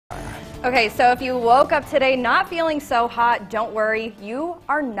Okay, so if you woke up today not feeling so hot, don't worry, you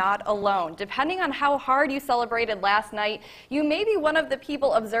are not alone. Depending on how hard you celebrated last night, you may be one of the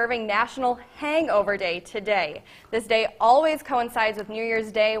people observing National Hangover Day today. This day always coincides with New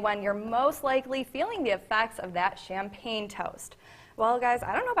Year's Day when you're most likely feeling the effects of that champagne toast. Well, guys,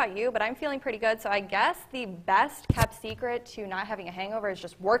 I don't know about you, but I'm feeling pretty good, so I guess the best kept secret to not having a hangover is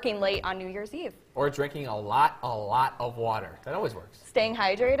just working late on New Year's Eve. Or drinking a lot of water. That always works. Staying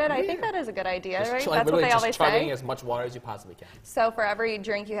hydrated, Yeah. I think that is a good idea, Just right? like That's what they always just chugging say. as much water as you possibly can. So for every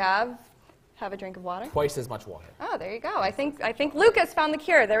drink you have a drink of water? Twice as much water. Oh, there you go. I think Lucas found the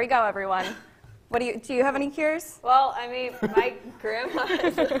cure. There we go, everyone. Do you have any cures? Well, I mean, my grandma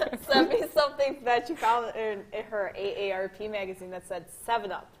sent me something that she found in her AARP magazine that said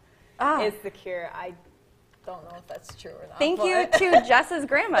 7-Up is the cure. I don't know if that's true or not. Thank you to Jess's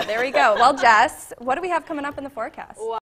grandma. There we go. Well, Jess, what do we have coming up in the forecast?